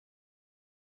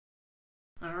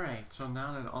Alright, so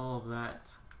now that all of that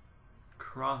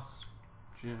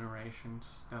cross-generation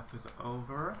stuff is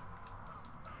over,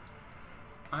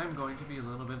 I'm going to be a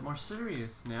little bit more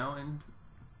serious now and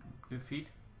defeat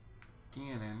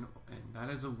Ganon, and that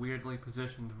is a weirdly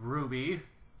positioned ruby.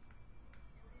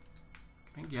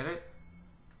 Can I get it?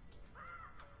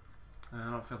 I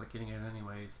don't feel like getting it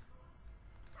anyways.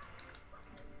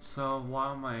 So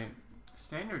while my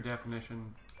standard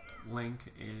definition link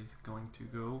is going to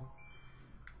go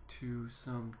to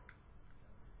some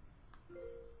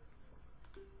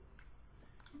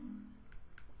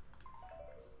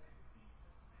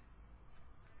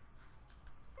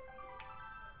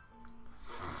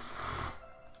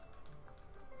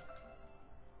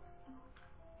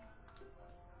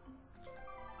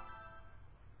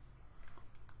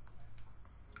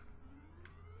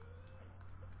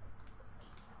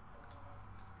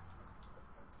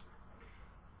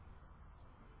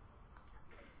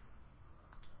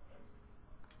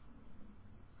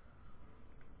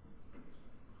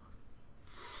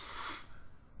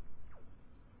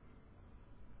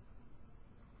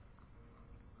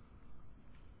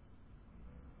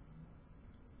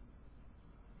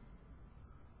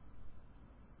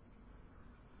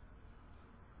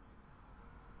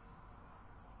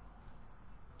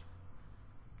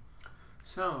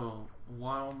So,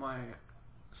 while my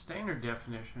standard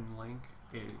definition link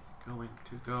is going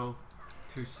to go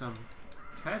to some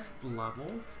test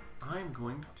levels, I'm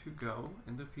going to go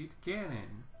and defeat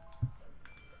Ganon.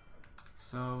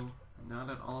 So, now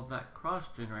that all of that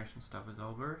cross-generation stuff is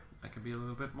over, I can be a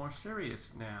little bit more serious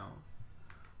now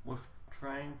with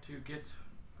trying to get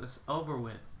this over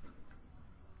with.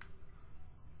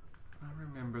 I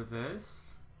remember this.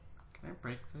 Can I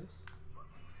break this?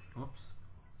 Whoops.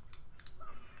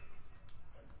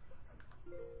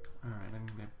 Alright, I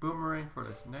need a boomerang for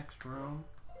this next room.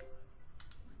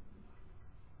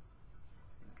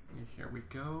 And here we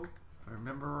go. If I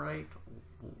remember right,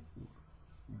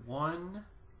 1,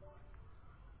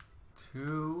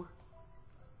 2,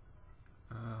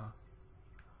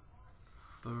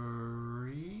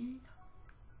 3,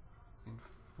 and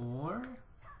 4.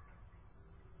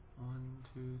 1,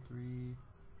 2, 3.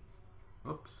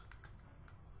 Oops.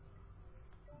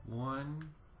 1,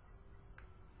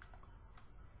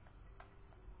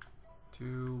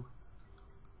 2,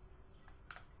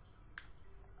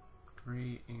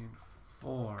 3, and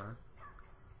 4.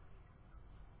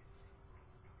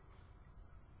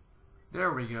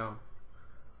 There we go.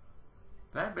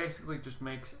 That basically just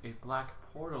makes a black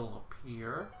portal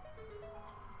appear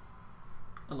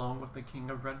along with the King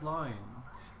of Red Lions,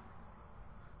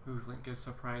 who Link is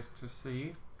surprised to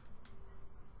see.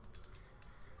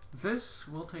 This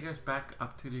will take us back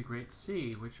up to the Great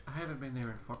Sea, which I haven't been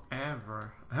there in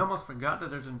forever. I almost forgot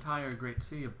that there's an entire Great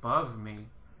Sea above me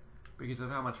because of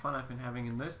how much fun I've been having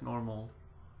in this normal,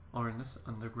 or in this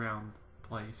underground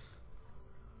place.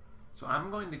 So I'm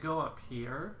going to go up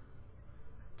here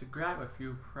to grab a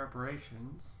few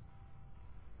preparations.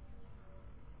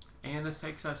 And this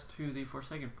takes us to the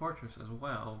Forsaken Fortress as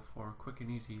well for quick and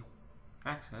easy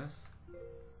access.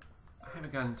 I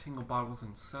haven't gotten Tingle Bottles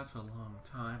in such a long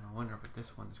time. I wonder what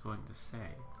this one's going to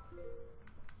say.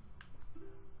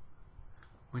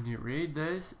 When you read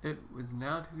this, it was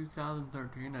now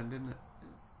 2013. I did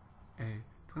a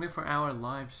 24-hour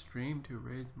live stream to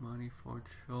raise money for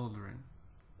children.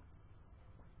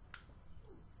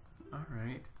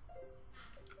 Alright.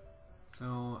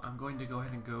 So I'm going to go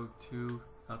ahead and go to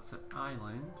Outset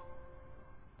Island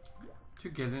to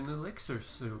get an elixir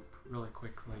soup really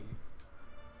quickly,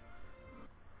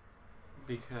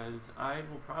 because I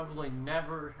will probably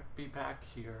never be back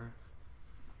here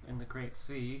in the Great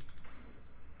Sea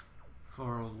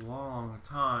for a long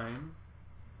time,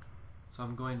 so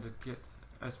I'm going to get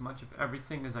as much of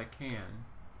everything as I can.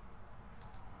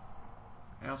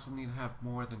 I also need to have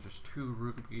more than just 2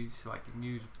 rubies so I can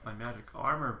use my magic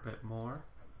armor a bit more.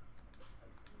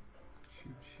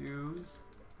 Choose.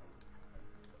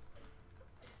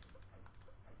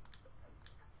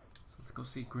 So let's go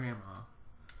see Grandma.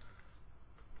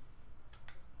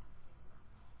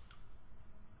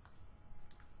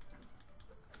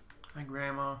 Hi,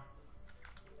 Grandma.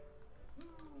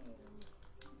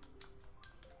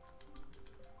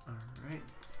 Alright,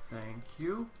 thank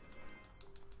you.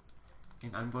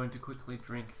 And I'm going to quickly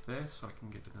drink this so I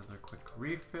can get another quick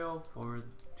refill for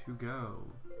to go.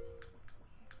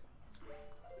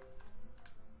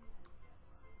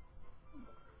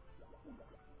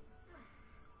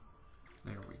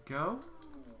 There we go.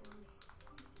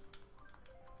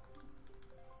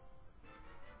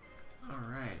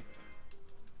 Alright.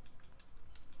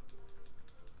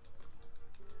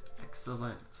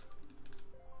 Excellent.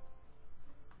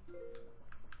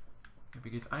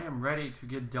 because I am ready to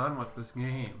get done with this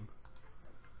game.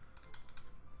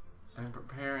 I'm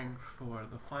preparing for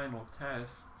the final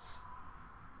tests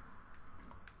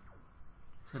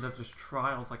instead of just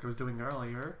trials like I was doing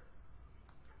earlier.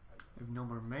 I have no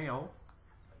more mail.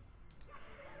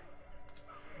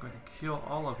 I'm going to kill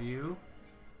all of you.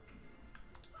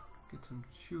 Get some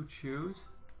choo-choos.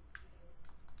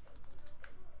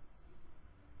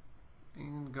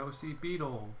 And go see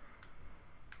Beetle.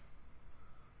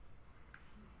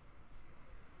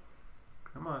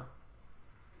 Come on.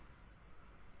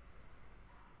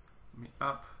 Let me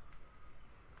up.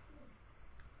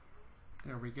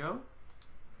 There we go.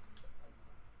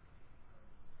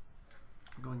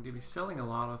 I'm going to be selling a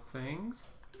lot of things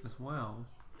as well.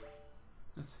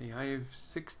 Let's see, I have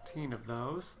 16 of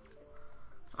those.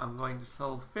 I'm going to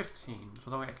sell 15, so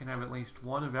that way I can have at least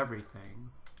one of everything.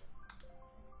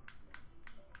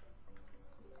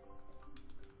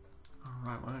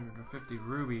 Alright, 150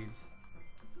 rubies.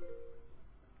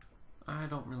 I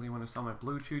don't really want to sell my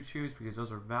blue choo-choos because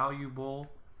those are valuable.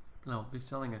 But I'll be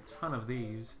selling a ton of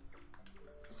these.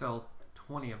 Sell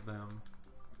 20 of them.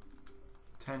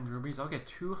 10 rubies. I'll get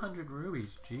 200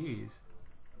 rubies. Jeez.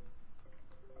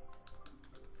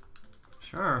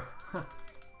 Sure.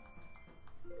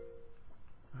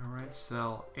 Alright,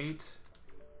 sell 8.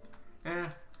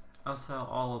 I'll sell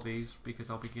all of these because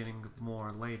I'll be getting more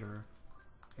later.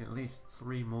 At least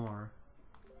 3 more.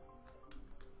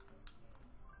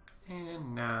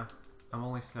 And nah, I'm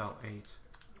only sell 8.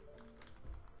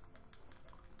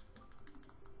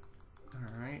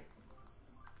 Alright.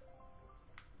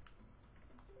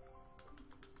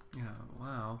 Yeah,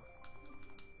 wow.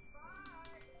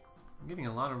 I'm getting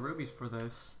a lot of rubies for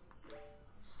this.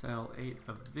 Sell 8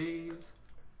 of these.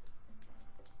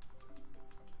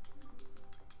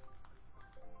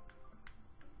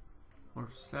 Or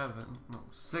 7, no,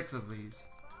 6 of these.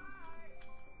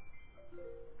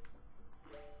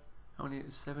 How many?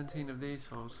 17 of these,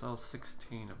 so I'll sell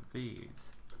 16 of these.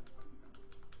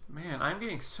 Man, I'm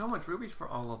getting so much rubies for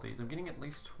all of these. I'm getting at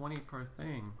least 20 per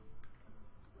thing.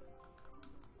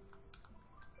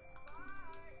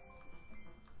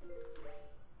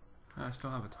 I still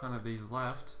have a ton of these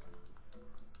left.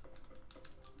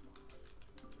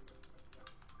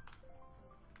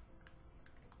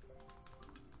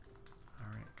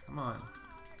 Alright, come on.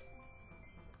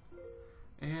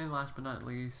 And last but not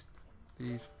least,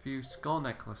 these few skull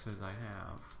necklaces I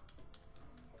have.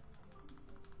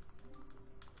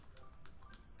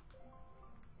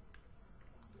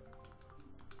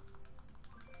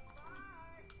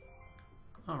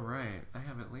 Alright, I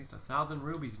have at least 1,000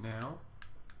 rubies now.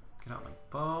 Get out my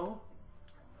bow.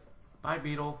 Bye,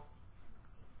 Beetle.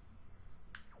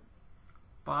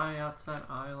 Bye, outside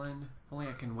island. If only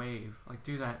I can wave. Like,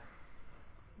 do that.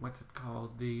 What's it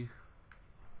called? The...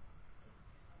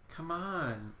 Come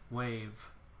on, wave.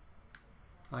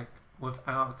 Like,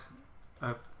 without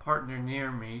a partner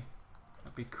near me.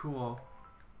 That'd be cool.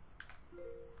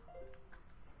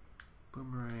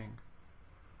 Boomerang.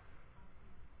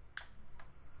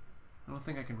 I don't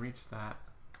think I can reach that.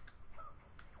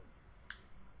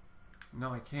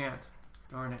 No, I can't.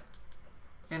 Darn it.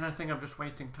 And I think I'm just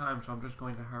wasting time, so I'm just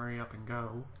going to hurry up and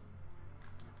go.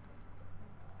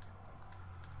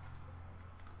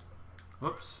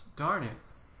 Whoops. Darn it.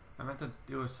 I meant to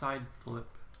do a side flip.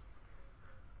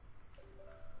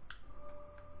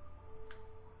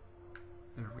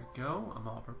 There we go. I'm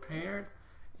all prepared.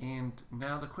 And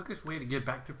now the quickest way to get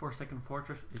back to Forsaken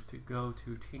Fortress is to go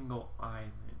to Tingle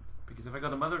Island. Because if I go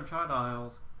to Mother and Child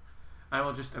Isles, I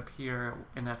will just appear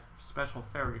in that special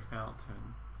fairy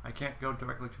fountain. I can't go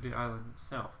directly to the island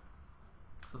itself.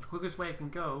 So the quickest way I can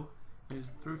go is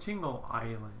through Tingle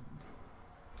Island.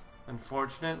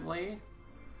 Unfortunately,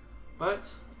 but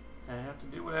I have to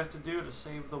do what I have to do to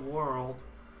save the world.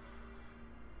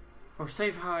 Or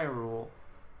save Hyrule.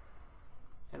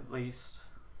 At least.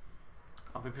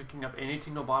 I'll be picking up any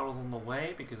Tingle bottles on the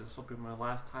way because this will be my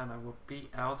last time I will be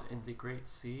out in the Great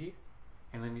Sea.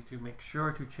 And I need to make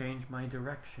sure to change my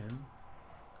direction.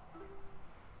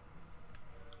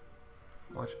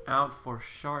 Watch out for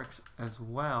sharks as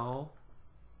well.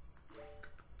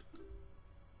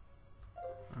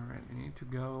 Alright, I need to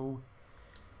go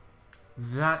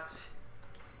that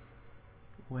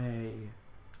way.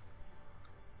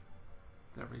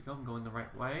 There we go, I'm going the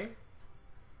right way.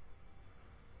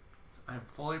 I'm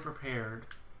fully prepared.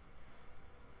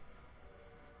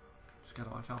 Just gotta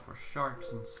watch out for sharks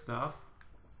and stuff.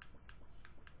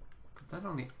 Put that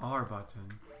on the R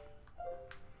button.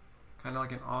 Kind of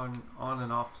like an on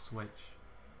and off switch.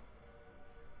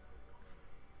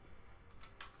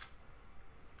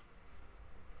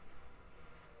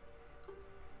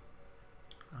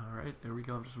 there we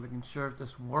go. I'm just making sure if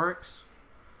this works.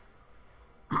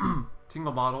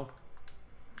 Tingle bottle.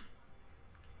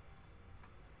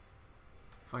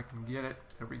 If I can get it.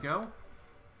 There we go.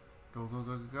 Go, go,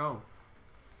 go, go, go.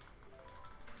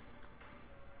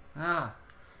 Ah.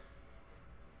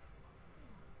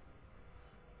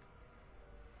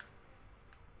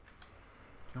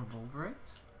 Jump over it.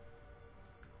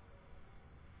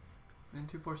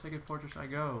 Into 4-second fortress I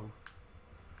go.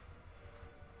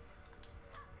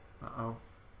 Uh-oh.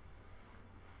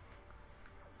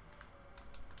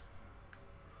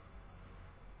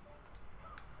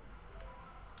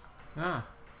 Ah.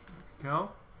 There we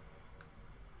go.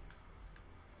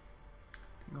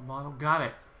 Tingle bottle. Got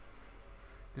it.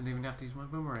 Didn't even have to use my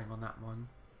boomerang on that one.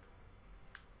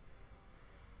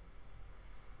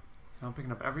 So I'm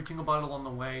picking up every tingle bottle on the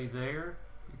way there.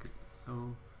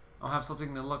 So I'll have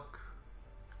something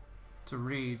to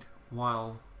read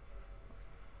while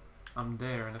I'm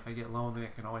there, and if I get lonely I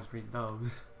can always read those.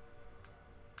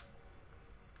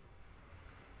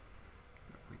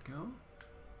 There we go.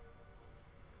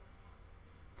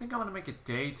 I think I'm gonna make it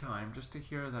daytime just to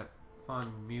hear that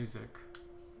fun music.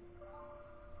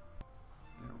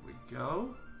 There we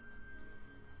go.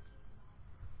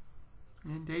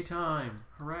 In daytime.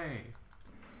 Hooray.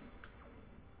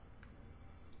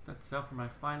 That's out for my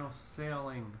final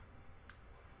sailing.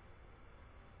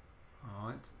 Oh,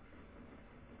 it's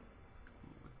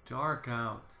dark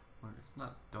out. Or it's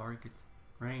not dark, it's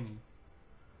rainy.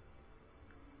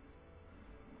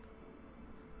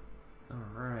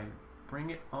 Alright. Bring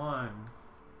it on.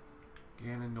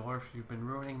 Ganondorf, you've been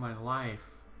ruining my life.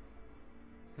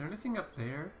 Is there anything up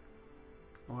there?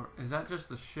 Or is that just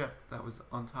the ship that was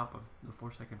on top of the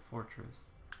 4-second fortress?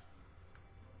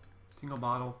 Tingle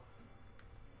bottle.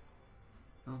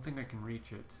 I don't think I can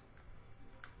reach it.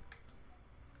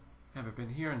 Haven't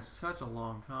been here in such a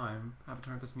long time. Haven't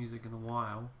heard this music in a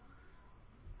while.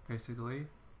 Basically.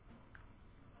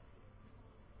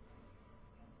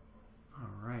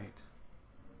 Alright.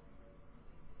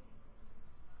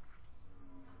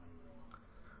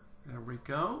 There we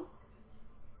go.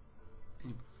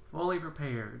 I'm fully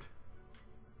prepared.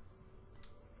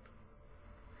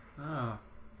 Ah.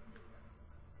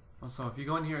 Also, if you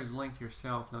go in here as Link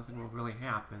yourself, nothing will really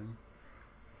happen.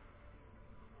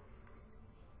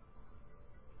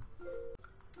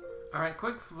 Alright,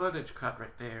 quick footage cut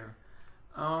right there.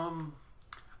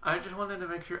 I just wanted to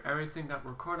make sure everything got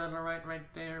recorded alright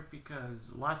right there, because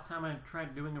last time I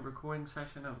tried doing a recording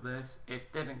session of this,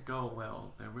 it didn't go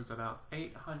well. There was about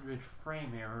 800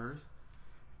 frame errors,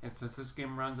 and since this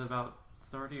game runs about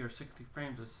 30 or 60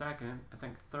 frames a second, I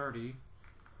think 30,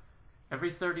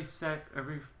 every 30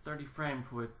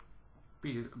 frames would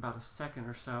be about a second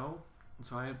or so, and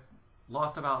so I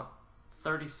lost about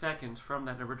 30 seconds from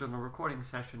that original recording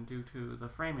session due to the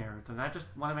frame errors, and I just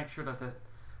want to make sure that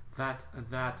that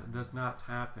does not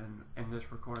happen in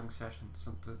this recording session,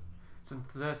 since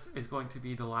this is going to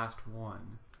be the last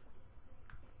one.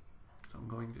 So I'm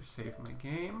going to save my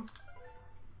game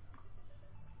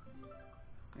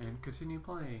and continue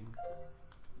playing.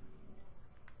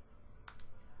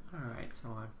 Alright, so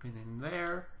I've been in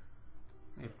there.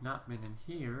 I've not been in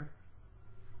here.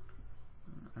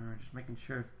 Just making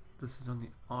sure this is on the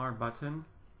R button.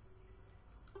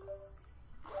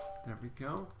 There we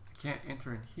go. I can't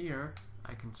enter in here.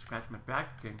 I can scratch my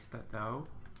back against that though.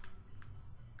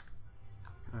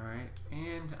 Alright,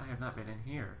 and I have not been in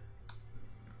here.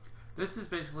 This is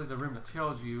basically the room that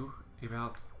tells you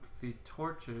about the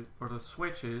torches or the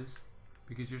switches,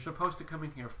 because you're supposed to come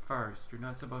in here first. You're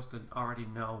not supposed to already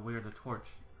know where the torch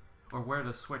or where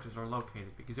the switches are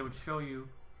located, because it would show you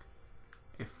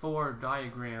a 4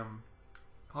 diagram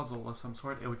puzzle of some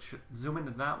sort. It would zoom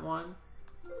into that one.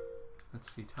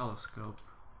 Let's see, telescope.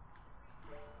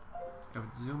 I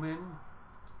would zoom in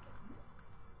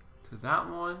to that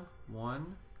one.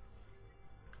 1,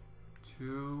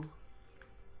 2,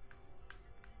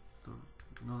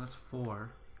 no, that's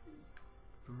 4,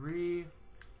 3,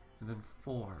 and then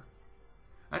 4.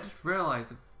 I just realized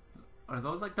that, are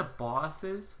those like the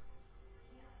bosses?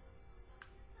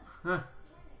 Huh.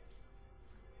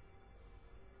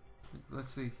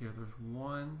 Let's see here. There's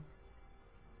 1.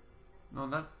 No,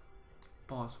 that's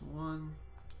boss 1.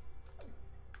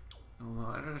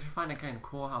 Oh, I just find it kind of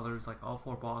cool how there's like all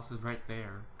 4 bosses right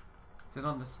there. Is it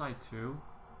on this side too?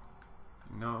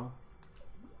 No.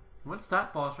 What's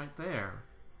that boss right there?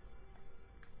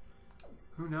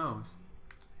 Who knows?